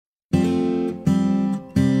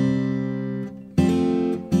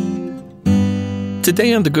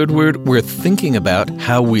Today on The Good Word, we're thinking about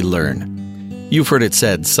how we learn. You've heard it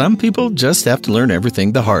said, some people just have to learn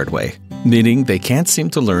everything the hard way, meaning they can't seem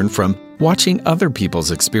to learn from watching other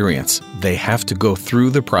people's experience. They have to go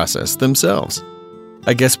through the process themselves.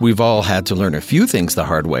 I guess we've all had to learn a few things the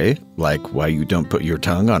hard way, like why you don't put your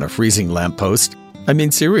tongue on a freezing lamppost. I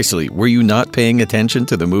mean, seriously, were you not paying attention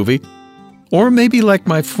to the movie? Or maybe like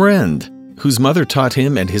my friend, whose mother taught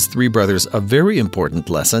him and his 3 brothers a very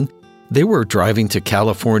important lesson. They were driving to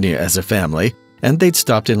California as a family, and they'd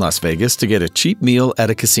stopped in Las Vegas to get a cheap meal at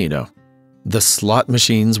a casino. The slot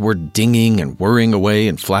machines were dinging and whirring away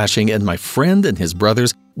and flashing, and my friend and his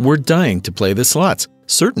brothers were dying to play the slots,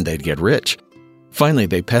 certain they'd get rich. Finally,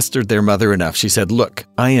 they pestered their mother enough. She said, "Look,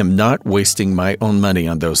 I am not wasting my own money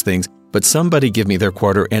on those things, but somebody give me their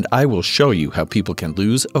quarter and I will show you how people can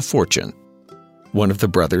lose a fortune." One of the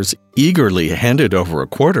brothers eagerly handed over a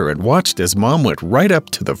quarter and watched as Mom went right up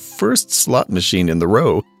to the first slot machine in the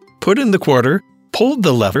row, put in the quarter, pulled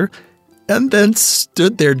the lever, and then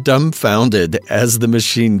stood there dumbfounded as the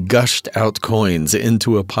machine gushed out coins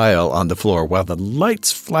into a pile on the floor while the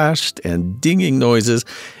lights flashed and dinging noises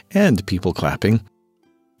and people clapping.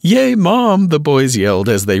 "Yay, Mom!" the boys yelled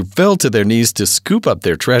as they fell to their knees to scoop up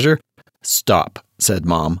their treasure. "Stop," said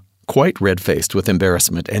Mom, quite red-faced with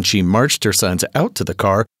embarrassment, and she marched her sons out to the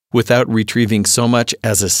car without retrieving so much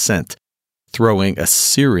as a cent, throwing a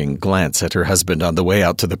searing glance at her husband on the way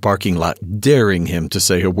out to the parking lot, daring him to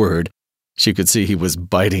say a word. She could see he was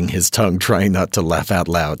biting his tongue, trying not to laugh out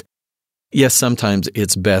loud. Yes, sometimes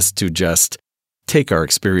it's best to just take our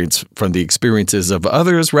experience from the experiences of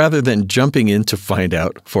others rather than jumping in to find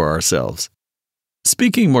out for ourselves.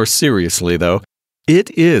 Speaking more seriously, though,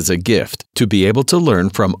 it is a gift to be able to learn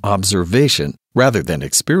from observation rather than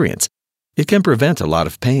experience. It can prevent a lot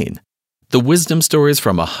of pain. The wisdom stories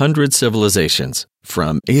from 100 civilizations,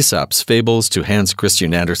 from Aesop's fables to Hans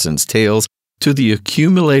Christian Andersen's tales to the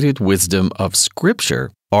accumulated wisdom of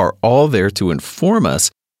Scripture, are all there to inform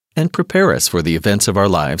us and prepare us for the events of our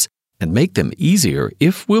lives and make them easier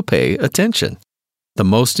if we'll pay attention. The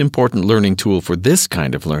most important learning tool for this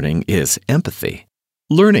kind of learning is empathy.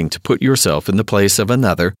 Learning to put yourself in the place of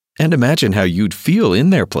another and imagine how you'd feel in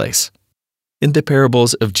their place. In the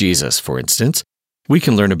parables of Jesus, for instance, we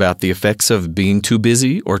can learn about the effects of being too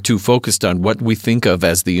busy or too focused on what we think of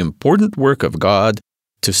as the important work of God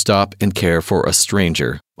to stop and care for a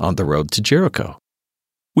stranger on the road to Jericho.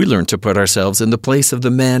 We learn to put ourselves in the place of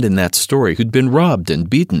the man in that story who'd been robbed and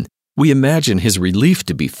beaten. We imagine his relief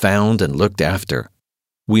to be found and looked after.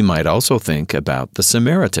 We might also think about the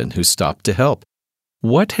Samaritan who stopped to help.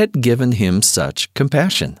 What had given him such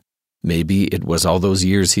compassion? Maybe it was all those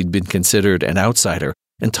years he'd been considered an outsider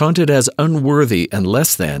and taunted as unworthy and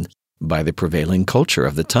less than by the prevailing culture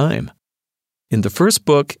of the time. In the first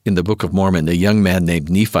book, in the Book of Mormon, a young man named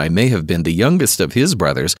Nephi may have been the youngest of his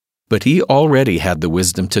brothers, but he already had the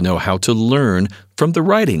wisdom to know how to learn from the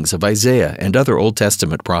writings of Isaiah and other Old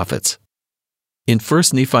Testament prophets. In 1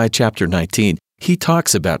 Nephi chapter 19, he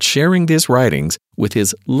talks about sharing these writings with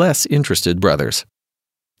his less interested brothers.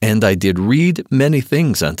 "And I did read many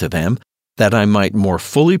things unto them, that I might more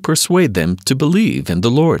fully persuade them to believe in the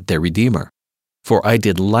Lord their Redeemer. For I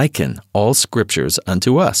did liken all Scriptures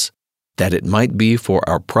unto us, that it might be for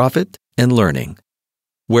our profit and learning.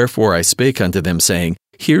 Wherefore I spake unto them, saying,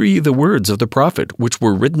 Hear ye the words of the prophet, which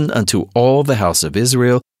were written unto all the house of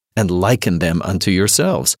Israel, and liken them unto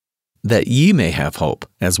yourselves, that ye may have hope,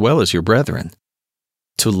 as well as your brethren."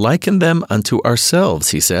 To liken them unto ourselves,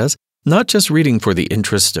 he says, not just reading for the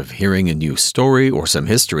interest of hearing a new story or some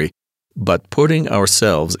history, but putting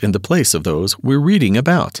ourselves in the place of those we're reading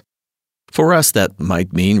about. For us, that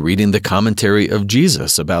might mean reading the commentary of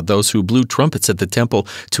Jesus about those who blew trumpets at the temple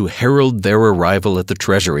to herald their arrival at the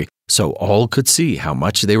treasury, so all could see how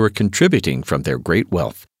much they were contributing from their great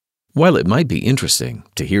wealth. While it might be interesting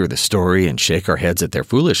to hear the story and shake our heads at their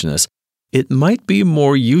foolishness, it might be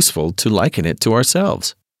more useful to liken it to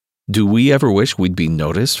ourselves. Do we ever wish we'd be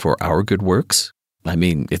noticed for our good works? I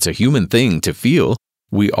mean, it's a human thing to feel.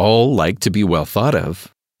 We all like to be well thought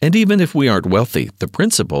of. And even if we aren't wealthy, the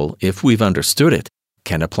principle, if we've understood it,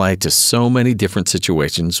 can apply to so many different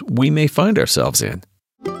situations we may find ourselves in.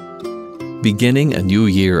 Beginning a new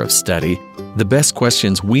year of study, the best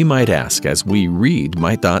questions we might ask as we read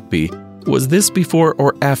might not be, was this before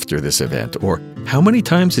or after this event? Or how many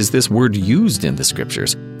times is this word used in the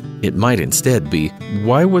Scriptures? It might instead be,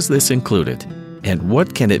 why was this included? And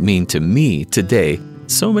what can it mean to me today,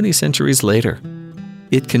 so many centuries later?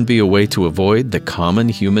 It can be a way to avoid the common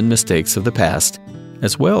human mistakes of the past,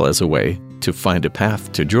 as well as a way to find a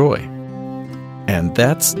path to joy. And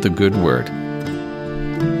that's the good word.